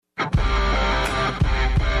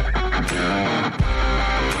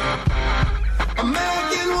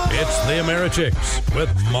The Americhicks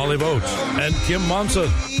with Molly Vogt and Kim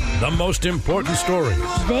Monson. The most important stories.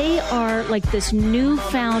 They are like this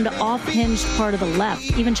newfound off-hinged part of the left.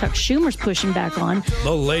 Even Chuck Schumer's pushing back on.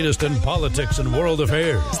 The latest in politics and world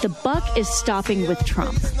affairs. The buck is stopping with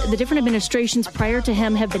Trump. The different administrations prior to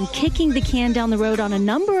him have been kicking the can down the road on a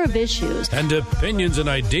number of issues. And opinions and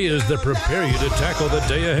ideas that prepare you to tackle the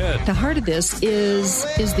day ahead. The heart of this is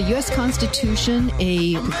the U.S. Constitution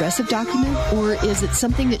a progressive document, or is it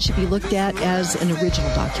something that should be looked at as an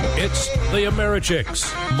original document? It's the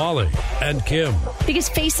Americhicks, Molly and Kim. Because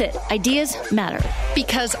face it, ideas matter.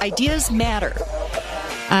 Because ideas matter.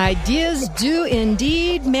 Ideas do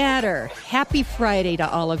indeed matter. Happy Friday to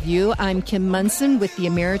all of you. I'm Kim Monson with the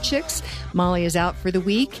Americhicks. Molly is out for the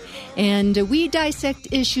week. And we dissect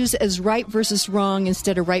issues as right versus wrong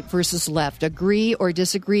instead of right versus left. Agree or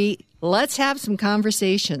disagree? Let's have some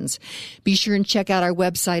conversations. Be sure and check out our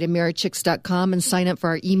website, americhicks.com, and sign up for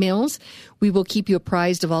our emails. We will keep you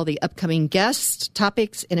apprised of all the upcoming guests,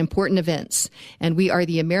 topics, and important events. And we are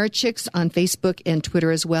the Americhicks on Facebook and Twitter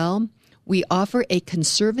as well. We offer a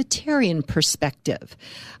conservatarian perspective.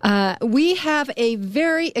 We have a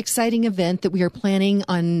very exciting event that we are planning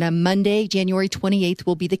on Monday, January 28th,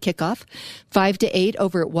 will be the kickoff, 5 to 8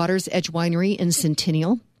 over at Water's Edge Winery in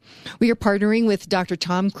Centennial. We are partnering with Dr.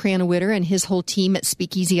 Tom Cranwitter and his whole team at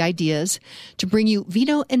Speakeasy Ideas to bring you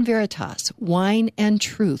Vino and Veritas, Wine and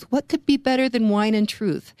Truth. What could be better than wine and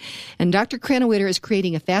truth? And Dr. Cranwitter is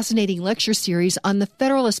creating a fascinating lecture series on the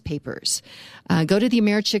Federalist Papers. Go to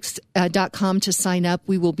theamerichicks.com to sign up.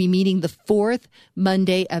 We will be meeting the fourth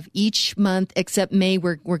Monday of each month, except May.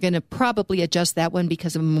 We're going to probably adjust that one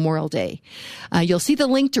because of Memorial Day. You'll see the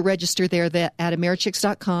link to register there at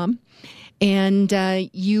americhicks.com. And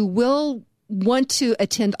you will want to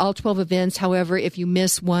attend all 12 events. However, if you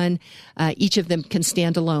miss one, each of them can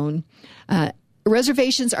stand alone.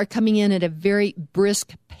 Reservations are coming in at a very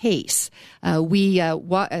brisk pace. We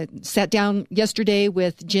sat down yesterday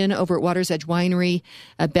with Jen over at Water's Edge Winery,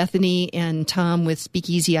 Bethany and Tom with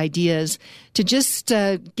Speakeasy Ideas to just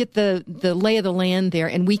get the lay of the land there.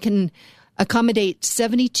 And we can accommodate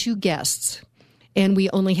 72 guests. And we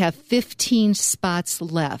only have 15 spots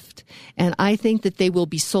left. And I think that they will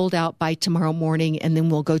be sold out by tomorrow morning, and then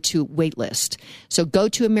we'll go to wait list. So go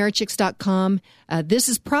to americhicks.com. This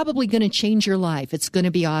is probably going to change your life. It's going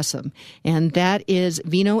to be awesome. And that is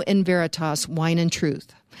Vino and Veritas, Wine and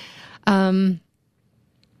Truth. Let's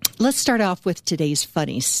start off with today's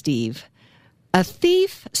funny, Steve. A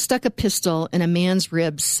thief stuck a pistol in a man's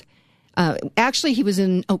ribs. A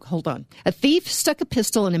thief stuck a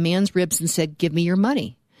pistol in a man's ribs and said, "Give me your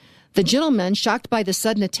money." The gentleman, shocked by the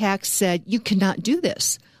sudden attack, said, "You cannot do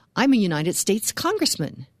this. I'm a United States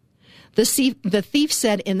congressman." The thief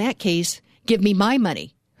said, "In that case, give me my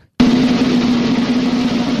money."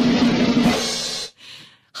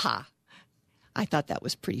 Ha. I thought that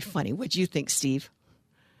was pretty funny. What'd you think, Steve?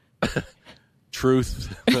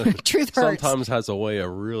 Truth. Truth hurts. Sometimes has a way of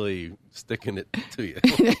really sticking it to you.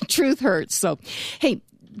 Truth hurts. So, hey,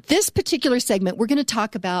 this particular segment, we're going to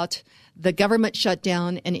talk about the government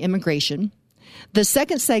shutdown and immigration. The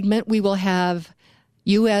second segment, we will have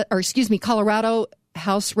Colorado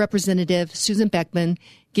House Representative Susan Beckman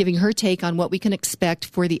giving her take on what we can expect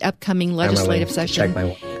for the upcoming legislative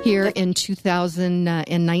session here in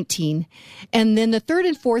 2019. And then the third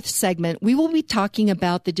and fourth segment, we will be talking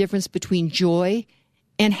about the difference between joy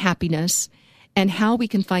and happiness and how we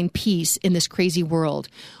can find peace in this crazy world.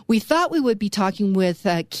 We thought we would be talking with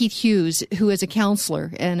Keith Hughes, who is a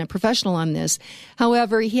counselor and a professional on this.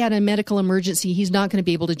 However, he had a medical emergency. He's not going to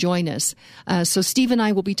be able to join us. So Steve and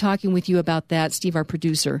I will be talking with you about that, Steve, our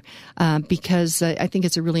producer, because I think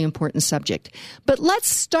it's a really important subject. But let's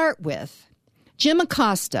start with Jim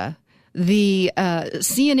Acosta, the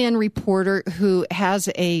CNN reporter who has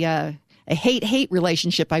a hate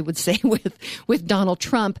relationship, I would say, with Donald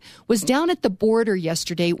Trump, was down at the border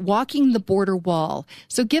yesterday walking the border wall.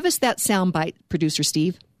 So give us that soundbite, producer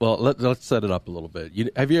Steve. Well, let's set it up a little bit.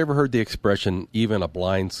 Have you ever heard the expression, even a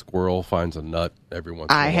blind squirrel finds a nut every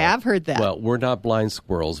once in a while? I have heard that. Well, we're not blind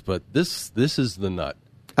squirrels, but this is the nut.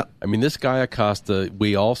 I mean, this guy Acosta,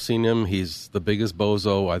 we all seen him. He's the biggest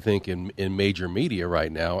bozo, I think, in major media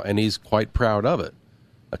right now, and he's quite proud of it.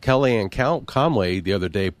 Kellyanne Conway the other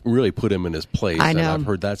day really put him in his place. I know. And I've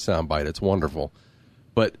heard that soundbite. It's wonderful.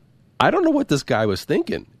 But I don't know what this guy was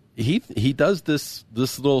thinking. He does this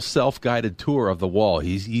little self-guided tour of the wall.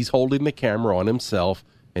 He's holding the camera on himself,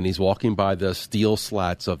 and he's walking by the steel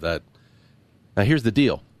slats of that. Now, here's the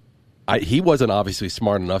deal. He wasn't obviously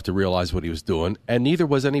smart enough to realize what he was doing, and neither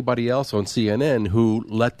was anybody else on CNN who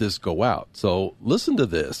let this go out. So listen to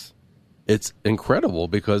this. It's incredible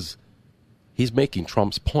because he's making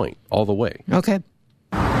Trump's point all the way. Okay.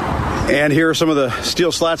 And here are some of the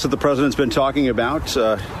steel slats that the president's been talking about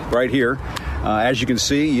right here. As you can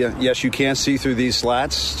see, yes, you can see through these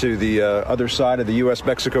slats to the other side of the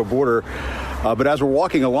U.S.-Mexico border. But as we're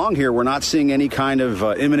walking along here, we're not seeing any kind of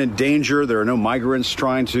imminent danger. There are no migrants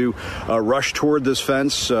trying to rush toward this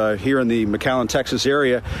fence here in the McAllen, Texas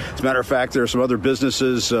area. As a matter of fact, there are some other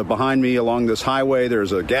businesses behind me along this highway.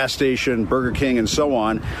 There's a gas station, Burger King, and so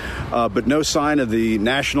on. But no sign of the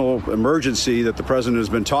national emergency that the president has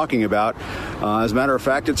been talking about. As a matter of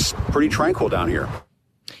fact, it's pretty tranquil down here.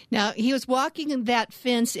 Now, he was walking in that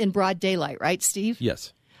fence in broad daylight, right, Steve?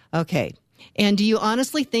 Yes. Okay. And do you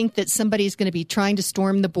honestly think that somebody's going to be trying to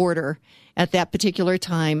storm the border at that particular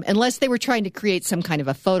time, unless they were trying to create some kind of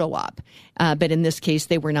a photo op? But in this case,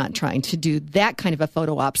 they were not trying to do that kind of a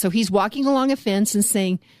photo op. So he's walking along a fence and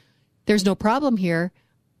saying, there's no problem here,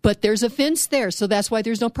 but there's a fence there, so that's why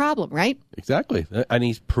there's no problem, right? Exactly. And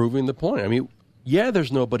he's proving the point. I mean, yeah,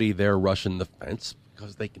 there's nobody there rushing the fence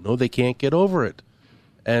because they know they can't get over it.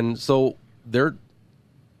 And so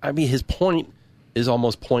his point is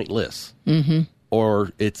almost pointless. Mm-hmm.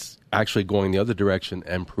 Or it's actually going the other direction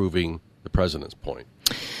and proving the president's point.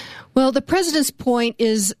 Well, the president's point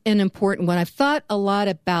is an important one. I've thought a lot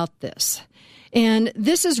about this. And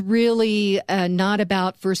this is really not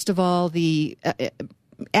about, first of all, the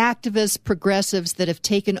activists, progressives that have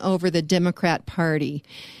taken over the Democrat Party,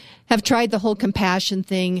 have tried the whole compassion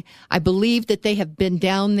thing. I believe that they have been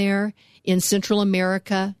down there in Central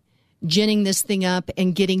America, ginning this thing up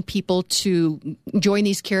and getting people to join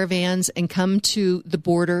these caravans and come to the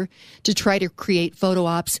border to try to create photo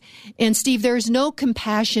ops. And Steve, there is no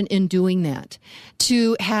compassion in doing that.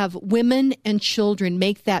 To have women and children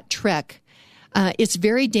make that trek, it's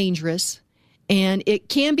very dangerous. And it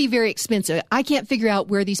can be very expensive. I can't figure out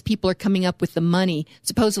where these people are coming up with the money.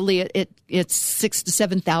 Supposedly, it's $6,000 to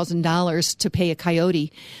 $7,000 to pay a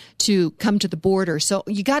coyote to come to the border. So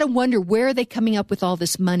you got to wonder, where are they coming up with all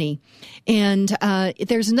this money? And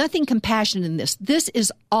there's nothing compassionate in this. This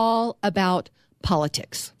is all about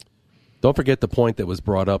politics. Don't forget the point that was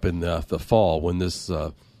brought up in the fall when this,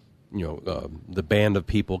 the band of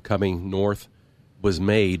people coming north was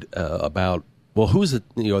made about, well, who's it?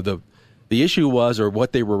 The issue was, or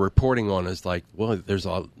what they were reporting on is like, well,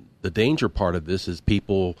 the danger part of this is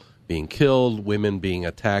people being killed, women being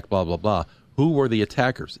attacked, blah, blah, blah. Who were the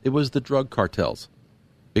attackers? It was the drug cartels.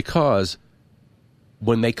 Because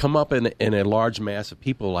when they come up in a large mass of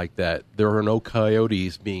people like that, there are no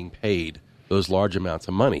coyotes being paid those large amounts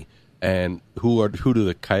of money. And who do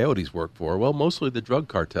the coyotes work for? Well, mostly the drug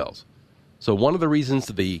cartels. So one of the reasons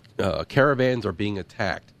the caravans are being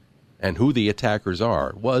attacked and who the attackers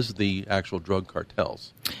are was the actual drug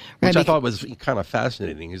cartels, which I thought was kind of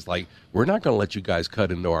fascinating. Is like, we're not going to let you guys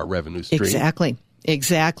cut into our revenue stream.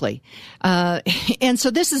 Exactly. And so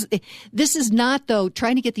this is not, though,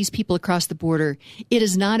 trying to get these people across the border. It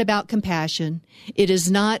is not about compassion. It is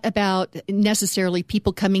not about necessarily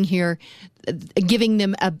people coming here, giving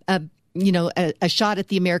them a shot at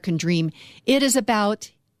the American dream. It is about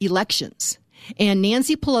elections. And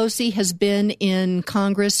Nancy Pelosi has been in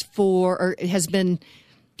Congress has been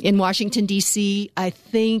in Washington, D.C., I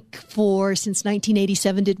think since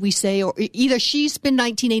 1987, did we say? Or either she's been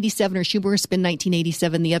 1987 or she was been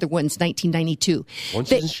 1987. The other one's 1992.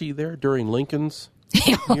 Wasn't she there during Lincoln's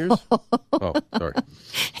years? Oh, sorry.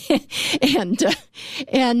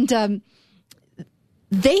 And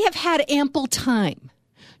they have had ample time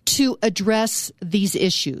to address these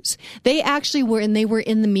issues. They actually were, and they were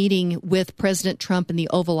in the meeting with President Trump in the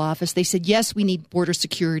Oval Office. They said, yes, we need border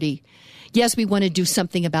security. Yes, we want to do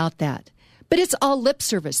something about that. But it's all lip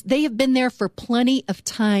service. They have been there for plenty of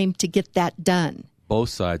time to get that done. Both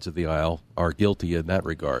sides of the aisle are guilty in that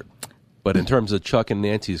regard. But in terms of Chuck and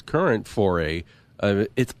Nancy's current foray,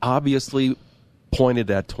 it's obviously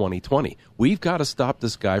pointed at 2020. We've got to stop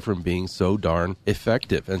this guy from being so darn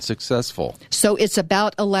effective and successful. So it's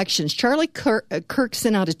about elections. Charlie Kirk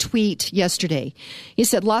sent out a tweet yesterday. He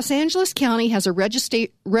said, Los Angeles County has a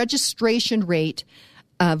registration rate,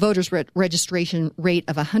 voters' registration rate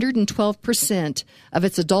of 112% of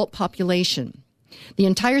its adult population. The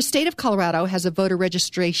entire state of Colorado has a voter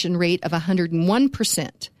registration rate of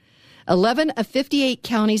 101%. 11 of 58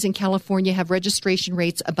 counties in California have registration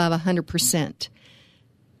rates above 100%.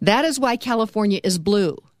 That is why California is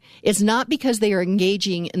blue. It's not because they are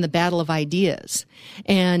engaging in the battle of ideas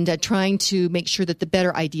and trying to make sure that the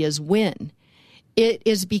better ideas win. It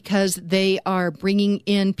is because they are bringing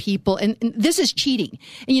in people, and this is cheating.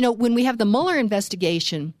 And, when we have the Mueller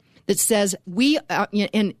investigation that says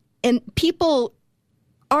and people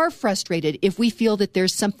are frustrated if we feel that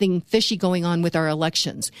there's something fishy going on with our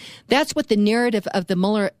elections. That's what the narrative of the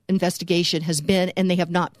Mueller investigation has been, and they have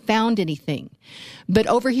not found anything. But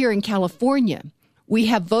over here in California, we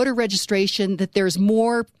have voter registration that there's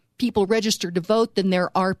more people registered to vote than there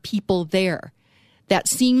are people there. That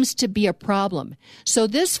seems to be a problem. So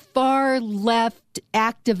this far left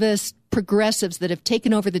activist progressives that have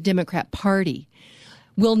taken over the Democrat Party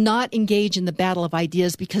will not engage in the battle of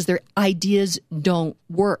ideas because their ideas don't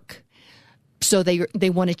work. So they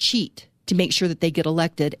want to cheat to make sure that they get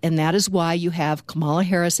elected. And that is why you have Kamala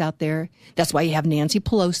Harris out there. That's why you have Nancy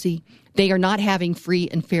Pelosi. They are not having free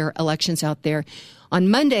and fair elections out there. On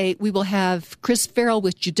Monday, we will have Chris Farrell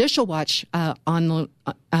with Judicial Watch on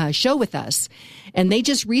the show with us. And they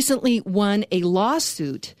just recently won a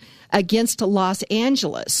lawsuit against Los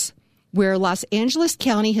Angeles, where Los Angeles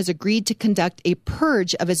County has agreed to conduct a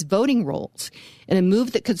purge of its voting rolls in a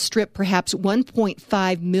move that could strip perhaps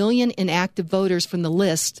 1.5 million inactive voters from the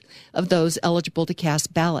list of those eligible to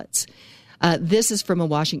cast ballots. This is from a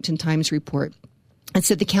Washington Times report. It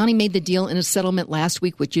said the county made the deal in a settlement last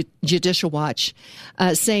week with Judicial Watch,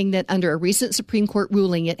 saying that under a recent Supreme Court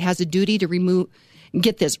ruling, it has a duty to remove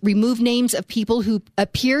names of people who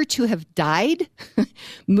appear to have died,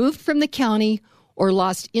 moved from the county, or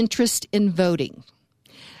lost interest in voting.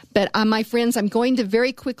 But my friends, I'm going to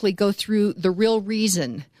very quickly go through the real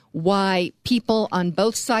reason why people on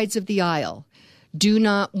both sides of the aisle do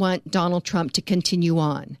not want Donald Trump to continue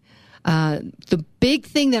on. The big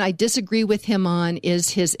thing that I disagree with him on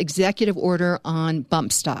is his executive order on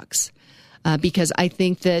bump stocks, because I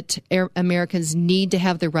think that Americans need to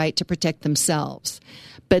have the right to protect themselves.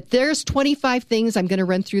 But there's 25 things I'm going to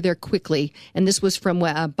run through there quickly, and this was from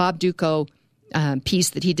Bob Duco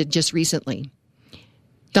piece that he did just recently.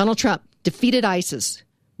 Donald Trump defeated ISIS,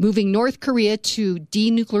 moving North Korea to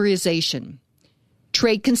denuclearization,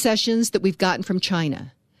 trade concessions that we've gotten from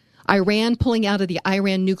China, Iran pulling out of the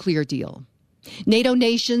Iran nuclear deal, NATO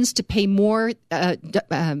nations to pay more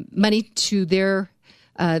money to their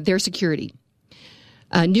security,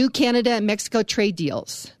 new Canada and Mexico trade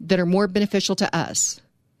deals that are more beneficial to us,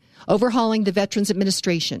 overhauling the Veterans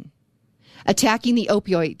Administration, attacking the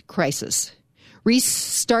opioid crisis,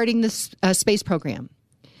 restarting the space program,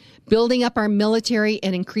 building up our military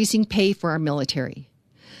and increasing pay for our military,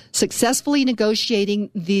 successfully negotiating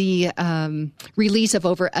the release of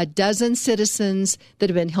over a dozen citizens that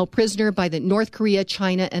have been held prisoner by the North Korea,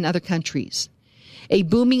 China, and other countries, a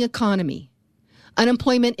booming economy,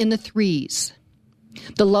 unemployment in the threes,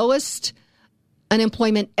 the lowest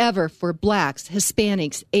unemployment ever for blacks,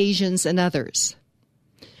 Hispanics, Asians, and others,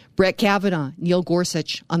 Brett Kavanaugh, Neil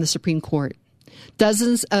Gorsuch on the Supreme Court,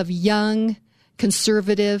 dozens of young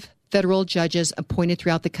conservative federal judges appointed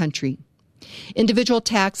throughout the country, individual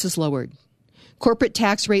taxes lowered, corporate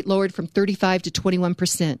tax rate lowered from 35 to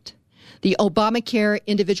 21%, the Obamacare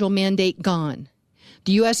individual mandate gone,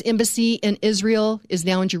 the U.S. Embassy in Israel is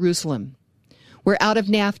now in Jerusalem. We're out of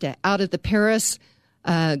NAFTA, out of the Paris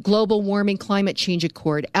Global Warming Climate Change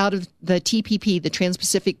Accord, out of the TPP, the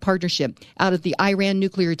Trans-Pacific Partnership, out of the Iran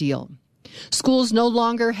nuclear deal. Schools no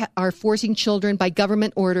longer are forcing children by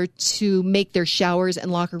government order to make their showers and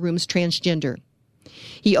locker rooms transgender.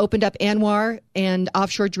 He opened up Anwar and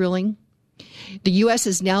offshore drilling. The U.S.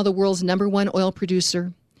 is now the world's #1 oil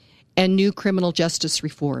producer, and new criminal justice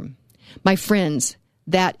reform. My friends,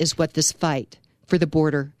 that is what this fight for the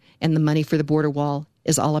border and the money for the border wall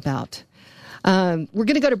is all about. We're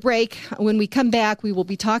going to go to break. When we come back, we will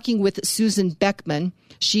be talking with Susan Beckman.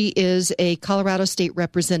 She is a Colorado State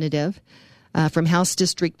representative from House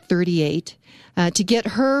District 38 to get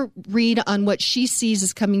her read on what she sees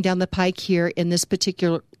is coming down the pike here in this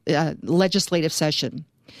particular legislative session.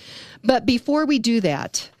 But before we do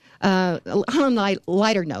that, on a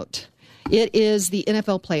lighter note, it is the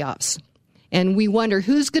NFL playoffs, and we wonder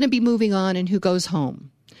who's going to be moving on and who goes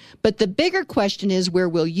home. But the bigger question is, where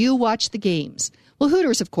will you watch the games? Well,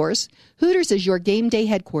 Hooters, of course. Hooters is your game day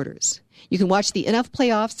headquarters. You can watch the NFL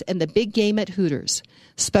playoffs and the big game at Hooters.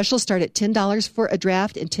 Specials start at $10 for a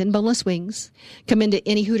draft and 10 boneless wings. Come into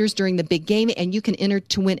any Hooters during the big game, and you can enter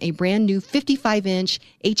to win a brand new 55-inch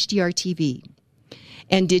HDR TV.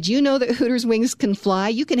 And did you know that Hooters wings can fly?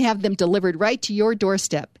 You can have them delivered right to your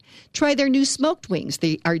doorstep. Try their new smoked wings.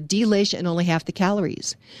 They are delish and only half the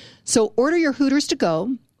calories. So order your Hooters to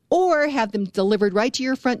go, or have them delivered right to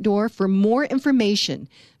your front door. For more information,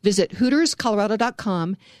 visit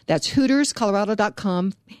HootersColorado.com. That's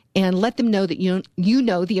HootersColorado.com, and let them know that you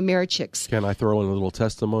know the AmeriChicks. Can I throw in a little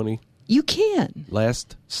testimony? You can.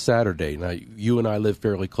 Last Saturday, now you and I live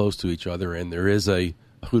fairly close to each other, and there is a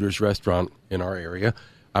Hooters restaurant in our area.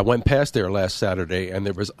 I went past there last Saturday, and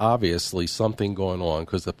there was obviously something going on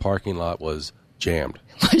because the parking lot was jammed.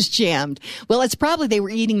 Was jammed. Well, it's probably they were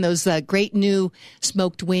eating those great new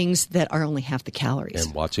smoked wings that are only half the calories.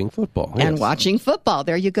 And watching football. And yes. watching football.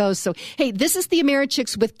 There you go. So, hey, this is the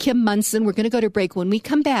Americhicks with Kim Munson. We're going to go to break. When we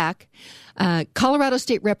come back, Colorado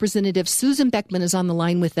State Representative Susan Beckman is on the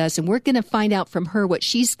line with us, and we're going to find out from her what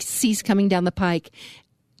she sees coming down the pike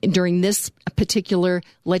during this particular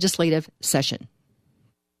legislative session.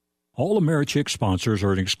 All Americhicks sponsors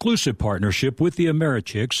are an exclusive partnership with the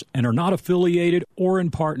Americhicks and are not affiliated or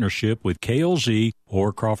in partnership with KLZ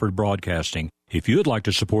or Crawford Broadcasting. If you'd like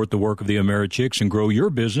to support the work of the Americhicks and grow your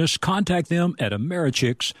business, contact them at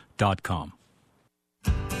americhicks.com.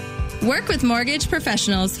 Work with mortgage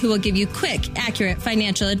professionals who will give you quick, accurate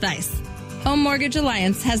financial advice. Home Mortgage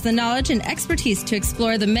Alliance has the knowledge and expertise to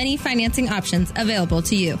explore the many financing options available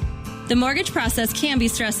to you. The mortgage process can be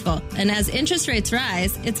stressful, and as interest rates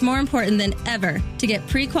rise, it's more important than ever to get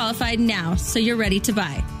pre-qualified now so you're ready to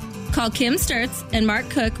buy. Call Kim Sturtz and Mark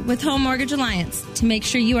Cook with Home Mortgage Alliance to make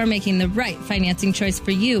sure you are making the right financing choice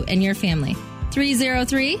for you and your family.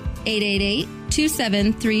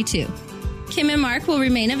 303-888-2732. Kim and Mark will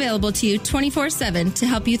remain available to you 24/7 to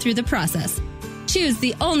help you through the process. Choose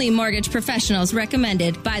the only mortgage professionals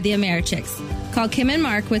recommended by the Americhicks. Call Kim and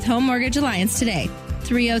Mark with Home Mortgage Alliance today.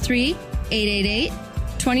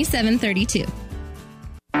 303-888-2732.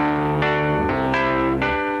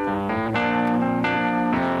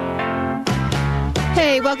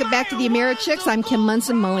 Hey, welcome back to the Americhicks. I'm Kim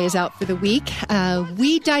Munson. Molly is out for the week.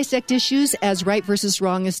 We dissect issues as right versus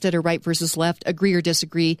wrong instead of right versus left, agree or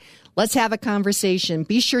disagree. Let's have a conversation.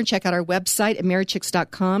 Be sure and check out our website,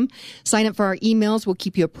 americhicks.com. Sign up for our emails. We'll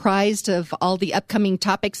keep you apprised of all the upcoming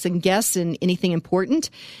topics and guests and anything important.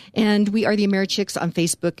 And we are the Americhicks on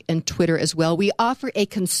Facebook and Twitter as well. We offer a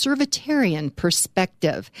conservatarian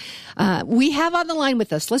perspective. We have on the line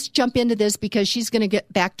with us, let's jump into this because she's going to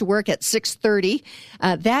get back to work at 6:30.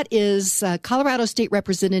 That is Colorado State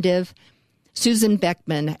Representative Susan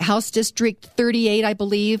Beckman, House District 38, I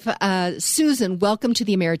believe. Susan, welcome to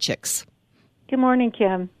the Americhicks. Good morning,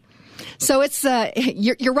 Kim. So it's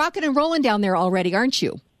you're rocking and rolling down there already, aren't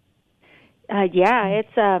you? Yeah,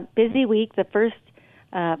 it's a busy week. The first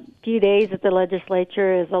few days at the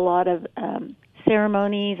legislature is a lot of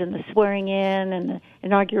ceremonies and the swearing in and the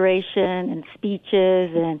inauguration and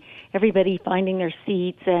speeches and everybody finding their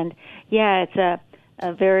seats. And, yeah, it's a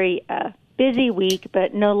very busy week,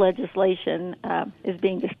 but no legislation is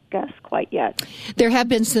being discussed quite yet. There have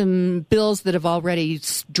been some bills that have already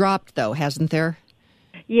dropped, though, hasn't there?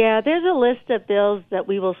 Yeah, there's a list of bills that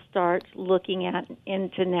we will start looking at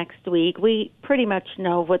into next week. We pretty much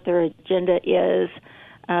know what their agenda is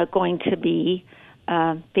going to be.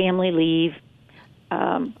 Family leave,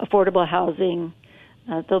 affordable housing.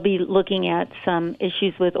 They'll be looking at some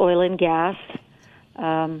issues with oil and gas,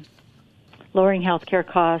 lowering health care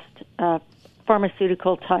costs.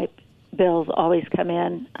 Pharmaceutical-type bills always come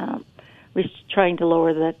in. We're trying to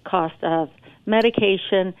lower the cost of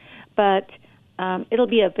medication, but it'll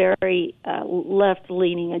be a very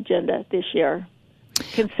left-leaning agenda this year,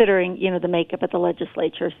 considering, the makeup of the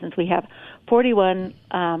legislature, since we have 41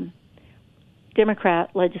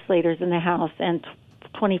 Democrat legislators in the House and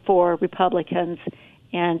 24 Republicans,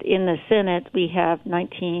 and in the Senate we have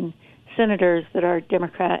 19 senators that are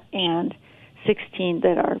Democrat and 16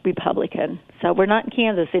 that are Republican. So we're not in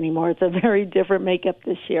Kansas anymore. It's a very different makeup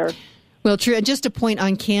this year. Well, true. And just a point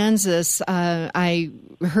on Kansas, I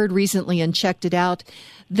heard recently and checked it out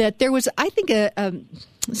that there was, I think,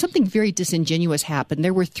 something very disingenuous happened.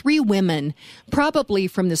 There were 3 women, probably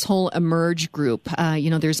from this whole Emerge group.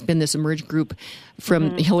 There's been this Emerge group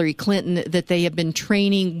from Hillary Clinton that they have been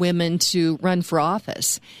training women to run for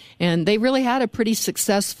office. And they really had a pretty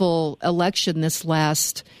successful election this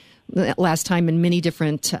last time in many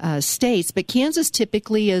different states, but Kansas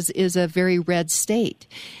typically is a very red state.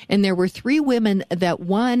 And there were 3 women that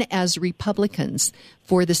won as Republicans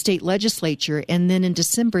for the state legislature, and then in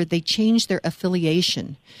December they changed their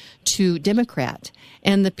affiliation to Democrat.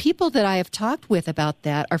 And the people that I have talked with about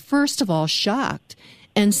that are, first of all, shocked,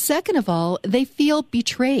 and second of all, they feel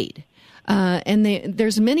betrayed. And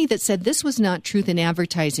there's many that said this was not truth in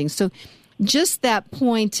advertising. So just that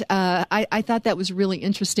point, I thought that was really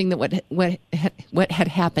interesting, that what had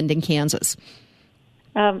happened in Kansas.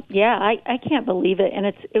 I can't believe it, and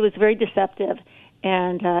it was very deceptive.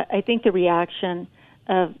 And I think the reaction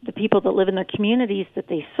of the people that live in their communities that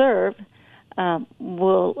they serve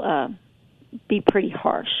will be pretty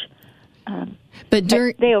harsh. But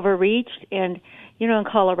they overreached, and in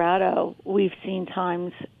Colorado, we've seen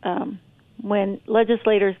times when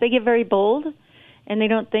legislators, they get very bold, and they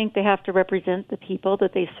don't think they have to represent the people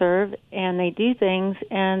that they serve, and they do things,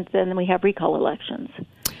 and then we have recall elections.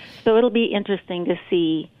 So it'll be interesting to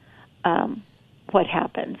see what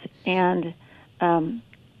happens. And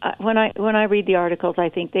when I read the articles, I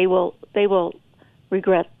think they will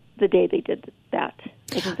regret the day they did that.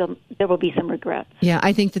 I think there will be some regrets. Yeah,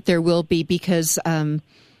 I think that there will be because,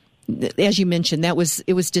 as you mentioned, it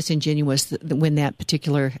was disingenuous when that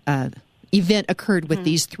particular event occurred with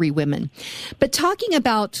these three women. But talking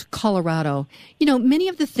about Colorado, many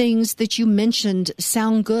of the things that you mentioned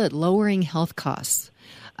sound good, lowering health costs.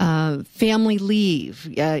 Family leave,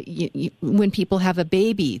 when people have a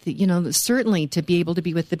baby, certainly to be able to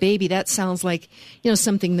be with the baby, that sounds like,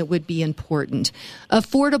 something that would be important.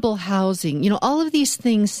 Affordable housing, all of these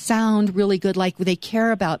things sound really good, like they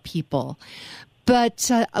care about people. But,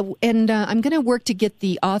 I'm going to work to get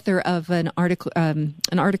the author of an article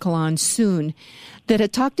on soon that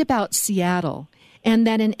had talked about Seattle, and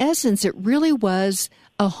that in essence, it really was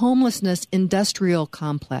a homelessness industrial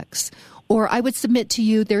complex. Or I would submit to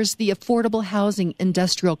you, there's the affordable housing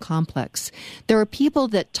industrial complex. There are people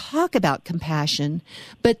that talk about compassion,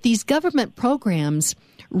 but these government programs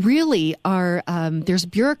really are, there's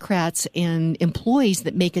bureaucrats and employees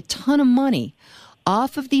that make a ton of money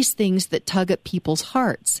off of these things that tug at people's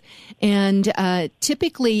hearts. And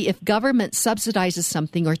typically, if government subsidizes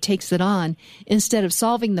something or takes it on, instead of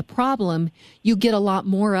solving the problem, you get a lot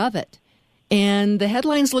more of it. And the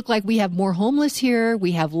headlines look like we have more homeless here,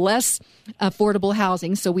 we have less affordable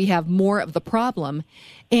housing, so we have more of the problem.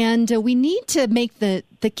 And we need to make the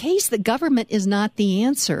case that government is not the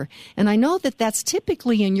answer. And I know that that's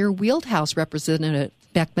typically in your wheelhouse, Representative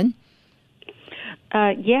Beckman.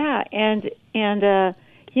 Yeah, and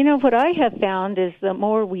what I have found is the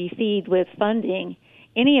more we feed with funding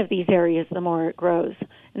any of these areas, the more it grows.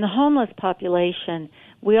 And the homeless population,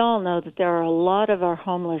 we all know that there are a lot of our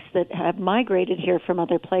homeless that have migrated here from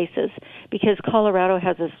other places because Colorado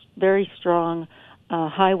has a very strong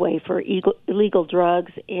highway for illegal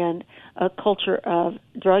drugs and a culture of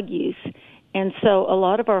drug use. And so a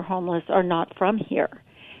lot of our homeless are not from here.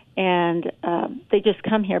 And they just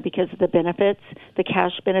come here because of the benefits, the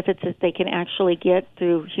cash benefits that they can actually get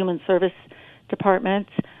through human service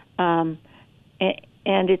departments.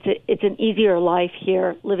 And it's an easier life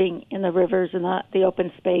here, living in the rivers and the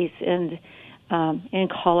open space and in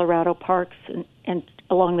Colorado parks and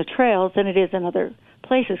along the trails than it is in other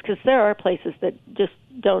places, because there are places that just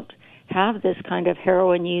don't have this kind of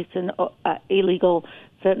heroin use and illegal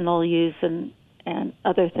fentanyl use and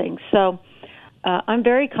other things. So I'm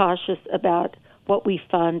very cautious about what we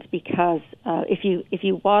fund because if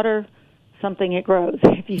you water something, it grows.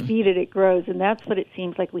 If you feed it, it grows, and that's what it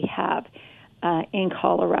seems like we have in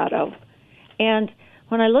Colorado. And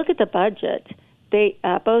when I look at the budget, they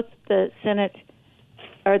both the Senate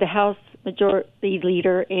or the House Majority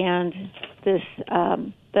Leader and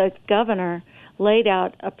the governor laid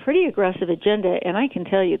out a pretty aggressive agenda, and I can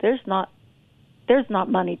tell you there's not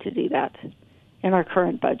money to do that in our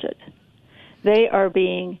current budget. They are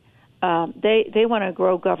being they want to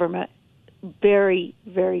grow government very,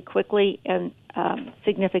 very quickly and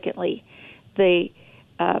significantly.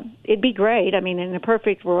 It'd be great. I mean, in a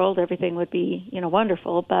perfect world, everything would be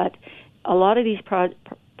wonderful. But a lot of these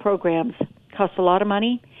programs cost a lot of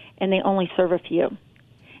money, and they only serve a few.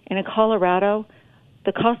 And in Colorado,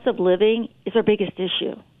 the cost of living is our biggest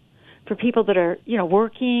issue for people that are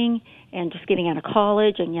working and just getting out of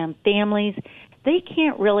college and young families. They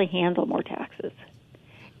can't really handle more taxes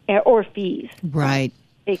or fees, right?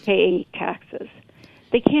 AKA taxes.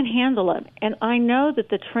 They can't handle them. And I know that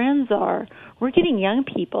the trends are we're getting young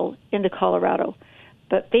people into Colorado,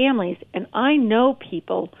 but families, and I know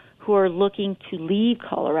people who are looking to leave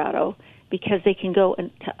Colorado because they can go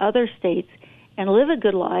to other states and live a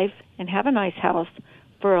good life and have a nice house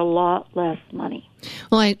for a lot less money.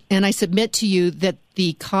 Well, I submit to you that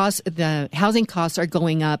the housing costs are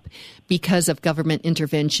going up because of government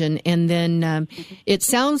intervention, and then it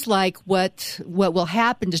sounds like what will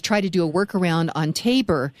happen to try to do a workaround on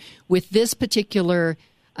Tabor with this particular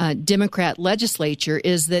Democrat legislature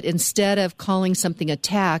is that instead of calling something a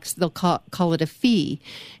tax, they'll call it a fee.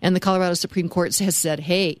 And the Colorado Supreme Court has said,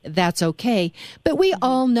 hey, that's okay. But we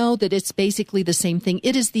all know that it's basically the same thing.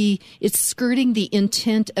 It's skirting the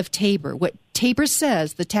intent of Tabor. What Tabor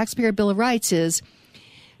says, the Taxpayer Bill of Rights, is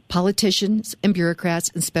politicians and bureaucrats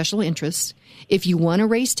and special interests, if you want to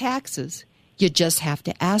raise taxes, you just have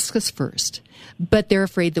to ask us first. But they're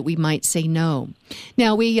afraid that we might say no.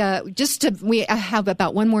 Now, we have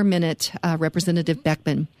about one more minute, Representative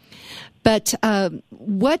Beckman. But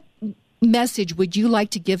what message would you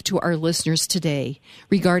like to give to our listeners today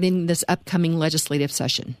regarding this upcoming legislative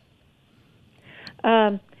session?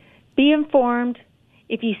 Be informed.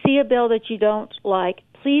 If you see a bill that you don't like,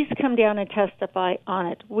 please come down and testify on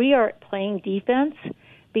it. We are playing defense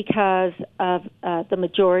because of the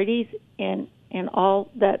majorities in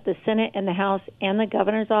all the Senate and the House and the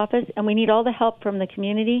governor's office, and we need all the help from the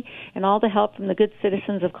community and all the help from the good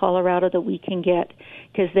citizens of Colorado that we can get,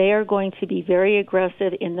 because they are going to be very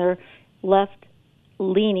aggressive in their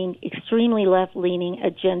left-leaning, extremely left-leaning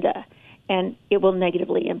agenda, and it will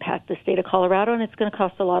negatively impact the state of Colorado, and it's going to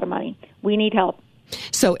cost a lot of money. We need help.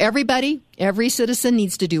 So every citizen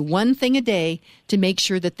needs to do one thing a day to make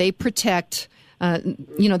sure that they protect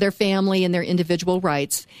their family and their individual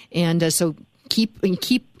rights. And so keep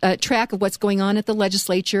track of what's going on at the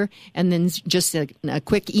legislature, and then just a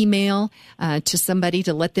quick email to somebody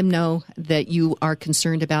to let them know that you are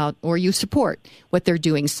concerned about or you support what they're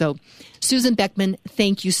doing. So, Susan Beckman,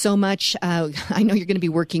 thank you so much. I know you're going to be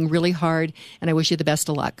working really hard, and I wish you the best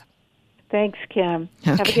of luck. Thanks, Kim.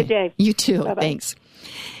 Okay. Have a good day. You too. Bye-bye. Thanks.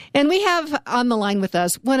 And we have on the line with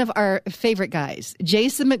us one of our favorite guys,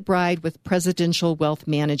 Jason McBride with Presidential Wealth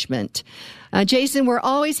Management. Jason, we're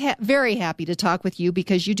always very happy to talk with you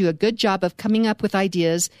because you do a good job of coming up with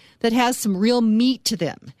ideas that has some real meat to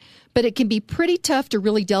them. But it can be pretty tough to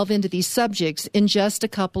really delve into these subjects in just a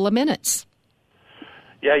couple of minutes.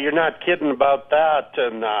 Yeah, you're not kidding about that.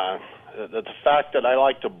 And the fact that I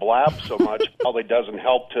like to blab so much probably doesn't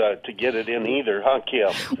help to get it in either, huh,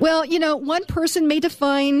 Kim? Well, one person may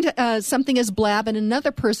define something as blab and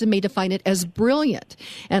another person may define it as brilliant.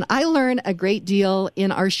 And I learn a great deal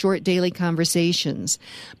in our short daily conversations.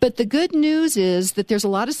 But the good news is that there's a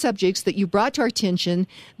lot of subjects that you brought to our attention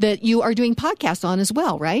that you are doing podcasts on as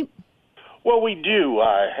well, right? Well, we do.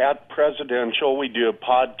 At Presidential, we do a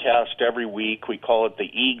podcast every week. We call it the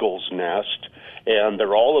Eagle's Nest. And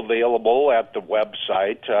they're all available at the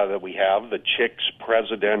website that we have, the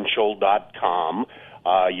chickspresidential.com.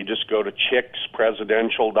 You just go to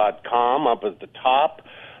chickspresidential.com. Up at the top,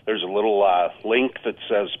 there's a little link that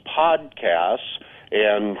says podcasts.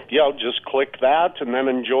 And, just click that and then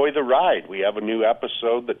enjoy the ride. We have a new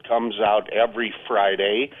episode that comes out every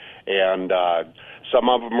Friday. And some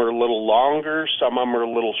of them are a little longer, some of them are a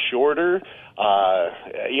little shorter.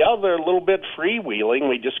 They're a little bit freewheeling.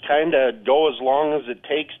 We just kind of go as long as it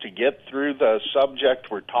takes to get through the subject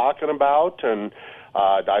we're talking about, and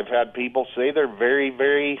I've had people say they're very,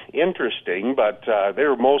 very interesting, but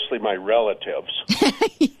they're mostly my relatives.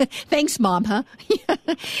 Thanks, Mom, huh?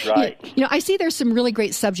 Right. I see there's some really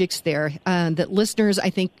great subjects there that listeners, I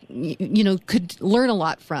think, could learn a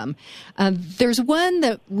lot from. There's one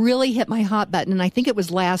that really hit my hot button, and I think it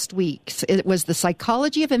was last week. It was the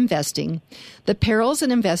psychology of investing, the perils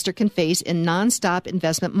an investor can face in nonstop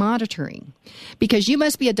investment monitoring. Because you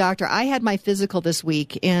must be a doctor. I had my physical this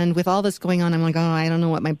week, and with all this going on, I'm like, I don't know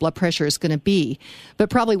what my blood pressure is going to be.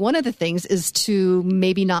 But probably one of the things is to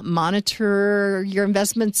maybe not monitor your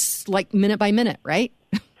investments like minute by minute, right?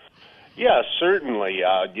 Yeah, certainly.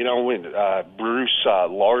 Bruce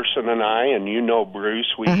Larson and I, and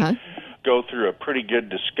Bruce, we go through a pretty good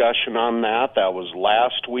discussion on that. That was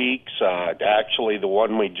last week's. Actually, the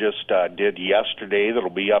one we just did yesterday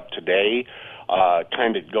that'll be up today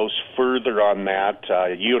kind of goes further on that.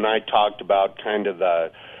 You and I talked about kind of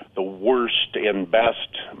the worst and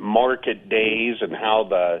best market days and how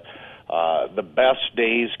the best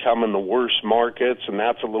days come in the worst markets, and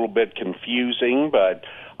that's a little bit confusing, but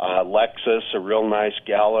Lexus, a real nice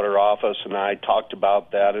gal at our office, and I talked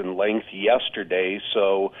about that in length yesterday.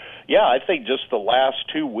 So, yeah, I think just the last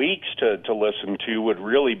 2 weeks to listen to would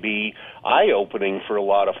really be eye-opening for a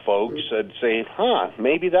lot of folks that say,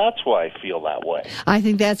 maybe that's why I feel that way. I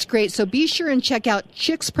think that's great. So be sure and check out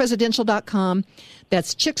chickspresidential.com.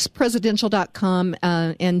 That's chickspresidential.com,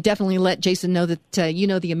 and definitely let Jason know that you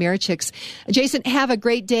know the AmeriChicks. Jason, have a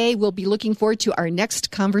great day. We'll be looking forward to our next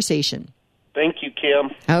conversation. Thank you,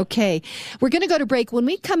 Kim. Okay. We're going to go to break. When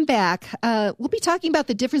we come back, we'll be talking about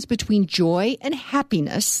the difference between joy and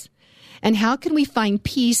happiness and how can we find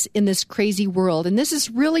peace in this crazy world. And this is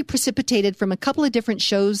really precipitated from a couple of different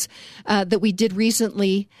shows that we did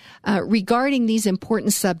recently regarding these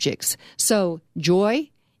important subjects. So joy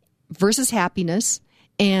versus happiness,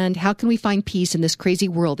 and how can we find peace in this crazy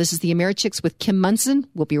world? This is the AmeriChicks with Kim Munson.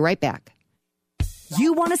 We'll be right back.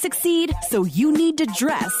 You want to succeed, so you need to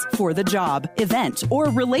dress for the job, event, or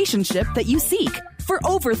relationship that you seek. For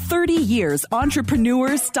over 30 years,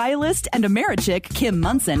 entrepreneur, stylist, and Americhick Kim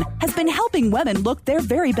Munson has been helping women look their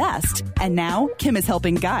very best. And now, Kim is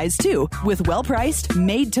helping guys, too, with well-priced,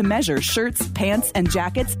 made-to-measure shirts, pants, and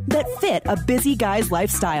jackets that fit a busy guy's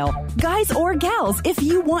lifestyle. Guys or gals, if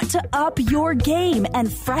you want to up your game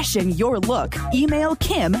and freshen your look, email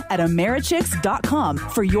Kim at Americhicks.com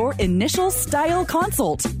for your initial style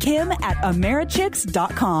consult. Kim at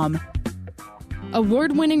Americhicks.com.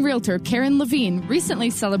 Award-winning realtor Karen Levine recently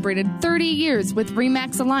celebrated 30 years with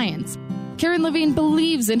RE/MAX Alliance. Karen Levine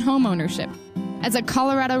believes in homeownership. As a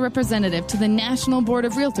Colorado representative to the National Board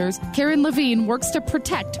of Realtors, Karen Levine works to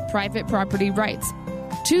protect private property rights.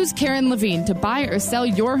 Choose Karen Levine to buy or sell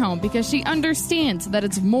your home because she understands that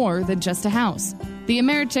it's more than just a house. The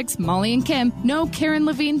Americhicks, Molly and Kim, know Karen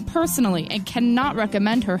Levine personally and cannot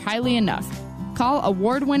recommend her highly enough. Call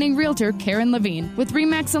award-winning realtor Karen Levine with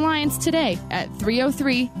RE/MAX Alliance today at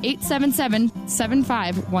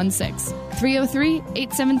 303-877-7516.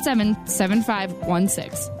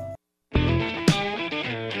 303-877-7516.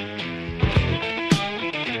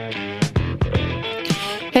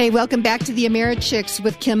 Hey, welcome back to the Americhicks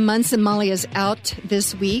with Kim Munson. Molly is out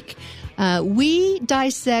this week. We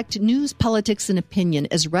dissect news, politics, and opinion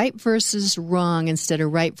as right versus wrong instead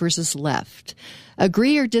of right versus left.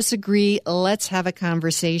 Agree or disagree, let's have a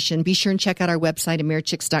conversation. Be sure and check out our website,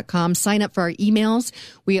 Americhicks.com. Sign up for our emails.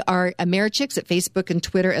 We are Americhicks at Facebook and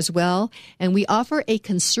Twitter as well, and we offer a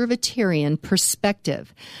conservatarian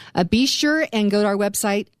perspective. Be sure and go to our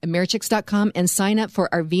website, Americhicks.com, and sign up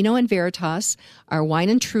for our Vino and Veritas, our Wine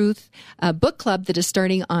and Truth book club that is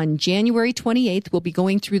starting on January 28th. We'll be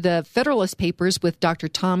going through the Federalist Papers with Dr.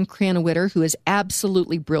 Tom Cranwitter, who is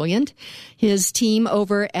absolutely brilliant. His team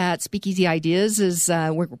over at Speakeasy Ideas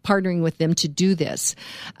we're partnering with them to do this.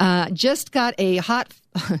 Just got a hot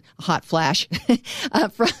flash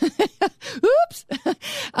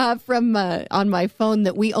from on my phone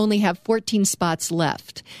that we only have 14 spots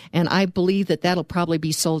left, and I believe that that'll probably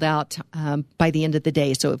be sold out by the end of the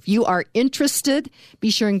day. So if you are interested, be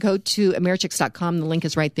sure and go to Americhicks.com. The link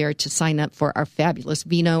is right there to sign up for our fabulous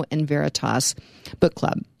Vino and Veritas book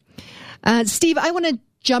club. Steve, I want to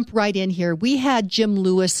jump right in here. We had Jim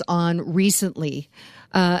Lewis on recently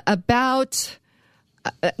about,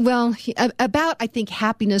 I think,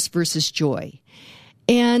 happiness versus joy.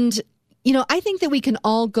 And, I think that we can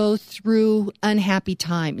all go through unhappy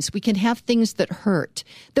times. We can have things that hurt,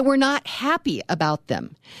 that we're not happy about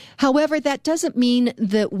them. However, that doesn't mean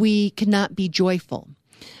that we cannot be joyful.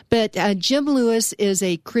 But Jim Lewis is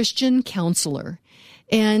a Christian counselor.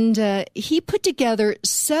 And he put together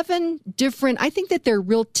 7 different, I think that they're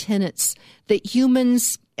real tenets that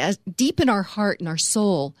humans, deep in our heart and our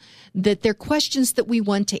soul, that they're questions that we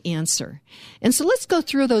want to answer. And so let's go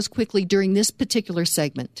through those quickly during this particular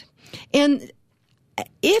segment. And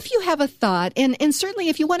if you have a thought, and certainly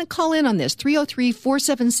if you want to call in on this,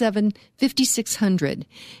 303-477-5600.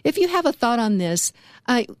 If you have a thought on this,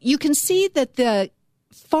 you can see that the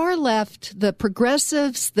far left, the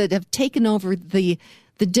progressives that have taken over the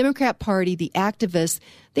Democrat Party, the activists,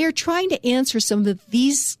 they are trying to answer some of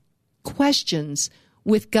these questions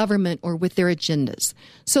with government or with their agendas.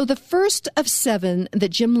 So the first of 7 that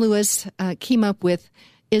Jim Lewis came up with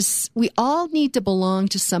is we all need to belong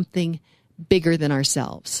to something bigger than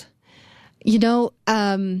ourselves.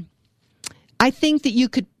 I think that you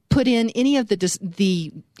could put in any of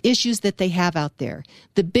the issues that they have out there.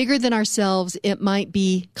 The bigger than ourselves, it might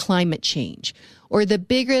be climate change, or the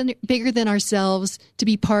bigger than ourselves to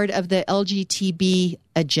be part of the LGTB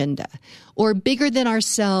agenda, or bigger than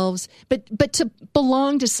ourselves, but to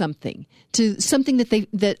belong to something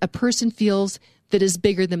that a person feels that is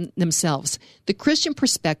bigger than themselves. The Christian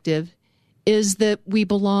perspective is that we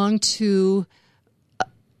belong to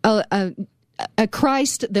a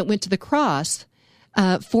Christ that went to the cross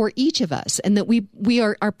for each of us, and that we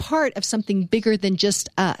are part of something bigger than just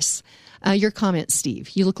us. Your comment, Steve.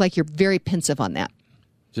 You look like you're very pensive on that.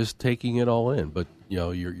 Just taking it all in, but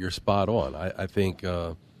you're spot on. I think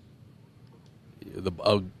a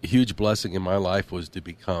huge blessing in my life was to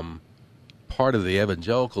become part of the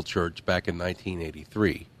evangelical church back in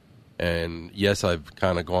 1983, and yes, I've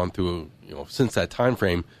kind of gone through since that time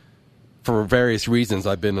frame for various reasons.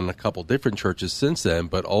 I've been in a couple different churches since then,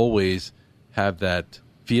 but always have that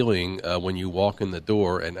feeling when you walk in the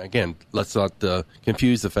door. And again, let's not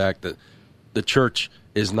confuse the fact that the church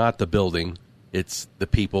is not the building, it's the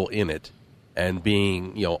people in it. And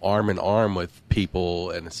being, arm in arm with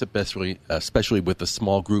people, and especially with the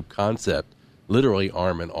small group concept, literally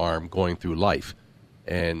arm in arm going through life.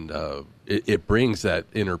 And it brings that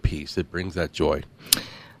inner peace. It brings that joy.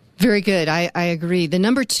 Very good. I agree. The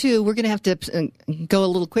number 2, we're going to have to go a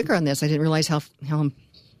little quicker on this. I didn't realize how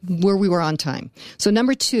where we were on time. So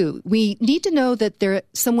number 2, we need to know that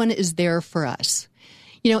someone is there for us.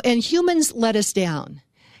 And humans let us down.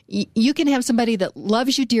 You can have somebody that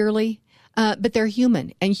loves you dearly, but they're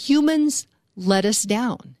human, and humans let us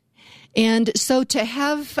down. And so to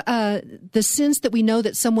have the sense that we know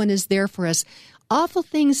that someone is there for us, awful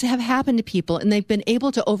things have happened to people, and they've been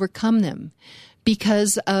able to overcome them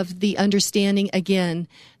because of the understanding, again,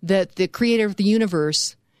 that the creator of the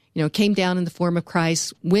universe, came down in the form of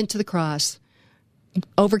Christ, went to the cross,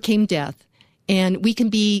 overcame death, and we can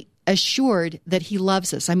be assured that he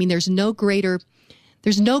loves us. I mean, there's no greater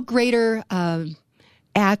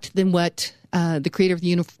act than what the creator of the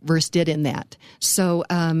universe did in that. So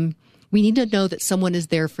we need to know that someone is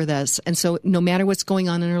there for us. And so no matter what's going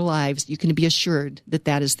on in our lives, you can be assured that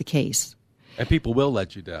that is the case. And people will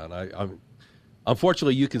let you down.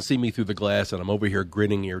 Unfortunately, you can see me through the glass, and I'm over here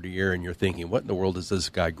grinning ear to ear, and you're thinking, what in the world is this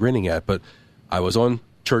guy grinning at? But I was on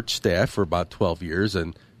church staff for about 12 years,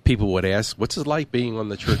 and people would ask, what's it like being on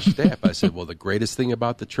the church staff? I said, well, the greatest thing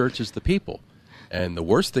about the church is the people. And the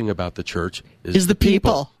worst thing about the church is the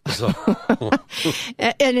people. So.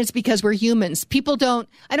 And it's because we're humans.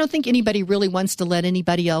 I don't think anybody really wants to let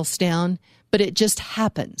anybody else down, but it just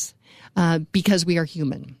happens because we are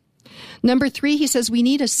human. Number 3, he says we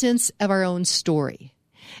need a sense of our own story.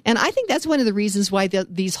 And I think that's one of the reasons why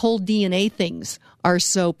these whole DNA things are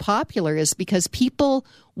so popular, is because people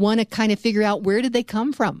want to kind of figure out, where did they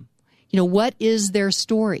come from? What is their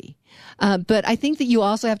story? But I think that you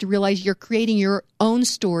also have to realize you're creating your own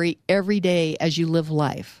story every day as you live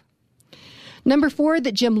life. Number 4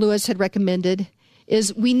 that Jim Lewis had recommended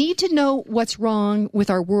is we need to know what's wrong with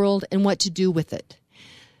our world and what to do with it.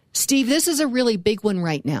 Steve, this is a really big one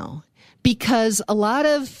right now, because a lot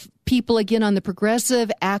of people, again, on the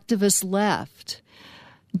progressive activist left,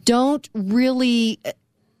 don't really,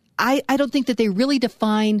 I don't think that they really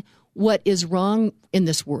define what is wrong in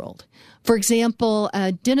this world. For example,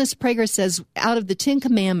 Dennis Prager says out of the 10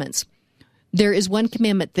 commandments, there is one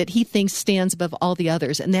commandment that he thinks stands above all the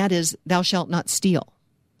others, and that is, thou shalt not steal.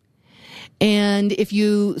 And if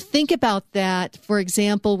you think about that, for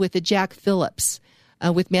example, with the Jack Phillips,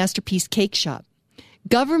 with Masterpiece Cake Shop,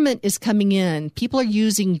 government is coming in. People are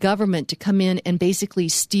using government to come in and basically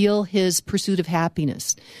steal his pursuit of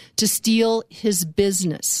happiness, to steal his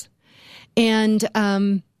business. And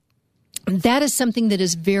that is something that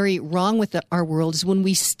is very wrong with our world, is when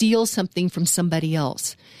we steal something from somebody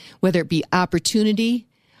else, whether it be opportunity,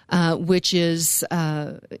 which is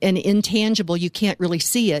an intangible, you can't really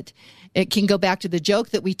see it. It can go back to the joke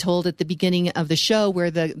that we told at the beginning of the show,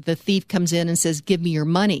 where the thief comes in and says, give me your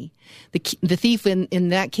money. The thief in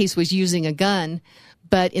that case was using a gun,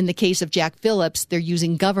 but in the case of Jack Phillips, they're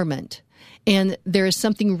using government. And there is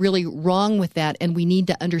something really wrong with that, and we need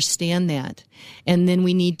to understand that. And then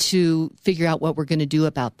we need to figure out what we're going to do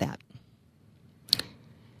about that.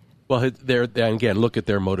 Well, again, look at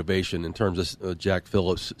their motivation in terms of Jack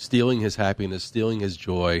Phillips stealing his happiness, stealing his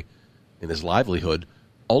joy and his livelihood,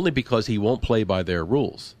 only because he won't play by their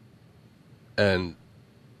rules. And,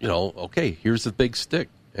 okay, here's the big stick,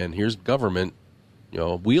 and here's government,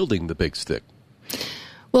 wielding the big stick.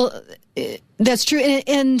 Well, that's true.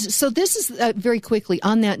 And so this is very quickly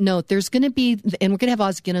on that note, there's going to be, and we're going to have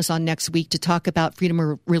Oz Guinness on next week to talk about freedom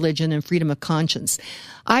of religion and freedom of conscience.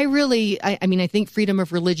 I think freedom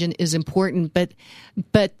of religion is important,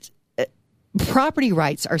 but property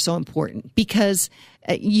rights are so important, because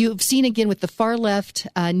you've seen again with the far left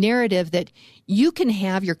narrative that you can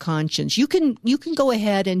have your conscience. You can go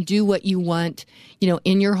ahead and do what you want,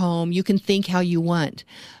 in your home. You can think how you want.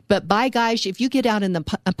 But by gosh, if you get out in the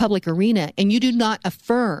public arena and you do not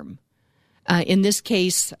affirm, in this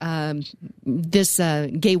case, this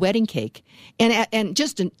gay wedding cake, and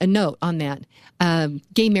just a note on that,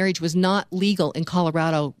 gay marriage was not legal in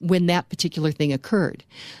Colorado when that particular thing occurred.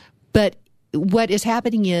 But what is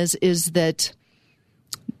happening is that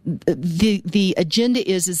the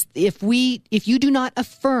agenda is if you do not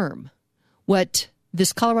affirm what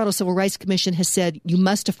this Colorado Civil Rights Commission has said you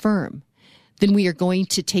must affirm, then we are going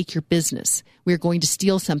to take your business. We are going to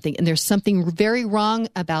steal something. And there's something very wrong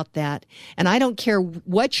about that. And I don't care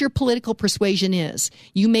what your political persuasion is.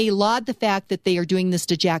 You may laud the fact that they are doing this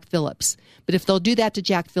to Jack Phillips. But if they'll do that to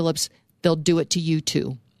Jack Phillips, they'll do it to you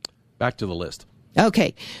too. Back to the list.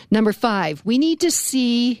 Okay. Number 5, we need to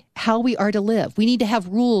see how we are to live. We need to have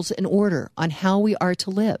rules and order on how we are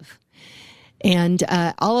to live. And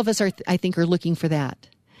all of us, I think, are looking for that.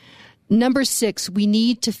 Number 6, we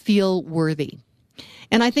need to feel worthy.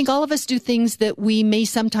 And I think all of us do things that we may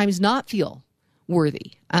sometimes not feel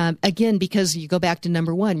worthy. Again, because you go back to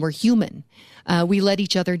number one, we're human. We let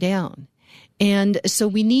each other down. And so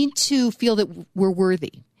we need to feel that we're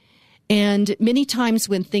worthy. And many times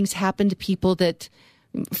when things happen to people that,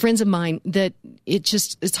 friends of mine, that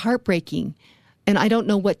it's heartbreaking. And I don't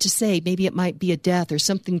know what to say. Maybe it might be a death or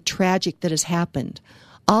something tragic that has happened.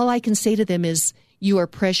 All I can say to them is, you are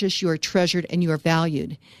precious, you are treasured, and you are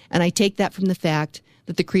valued. And I take that from the fact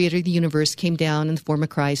that the creator of the universe came down in the form of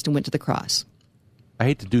Christ and went to the cross. I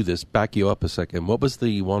hate to do this. Back you up a second. What was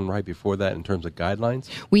the one right before that in terms of guidelines?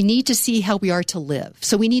 We need to see how we are to live.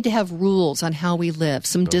 So we need to have rules on how we live,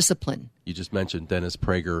 some discipline. You just mentioned Dennis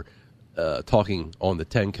Prager talking on the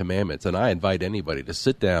 10 Commandments, and I invite anybody to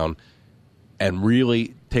sit down and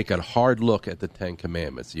really take a hard look at the 10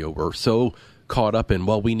 Commandments. We're so caught up in,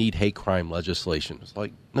 we need hate crime legislation. It's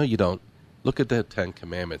like, no, you don't. Look at the 10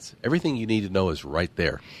 Commandments. Everything you need to know is right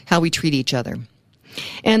there. How we treat each other.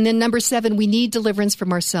 And then number 7, we need deliverance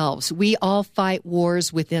from ourselves. We all fight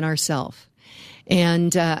wars within ourselves.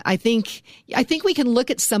 And I think we can look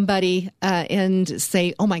at somebody and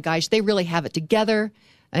say, oh my gosh, they really have it together.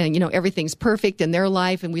 And, everything's perfect in their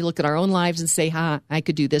life. And we look at our own lives and say, I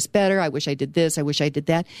could do this better. I wish I did this. I wish I did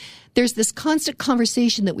that. There's this constant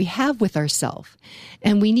conversation that we have with ourselves.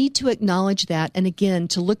 And we need to acknowledge that. And again,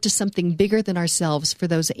 to look to something bigger than ourselves for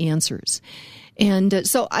those answers. And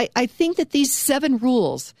so I think that these 7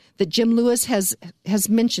 rules that Jim Lewis has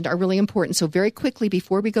mentioned are really important. So very quickly,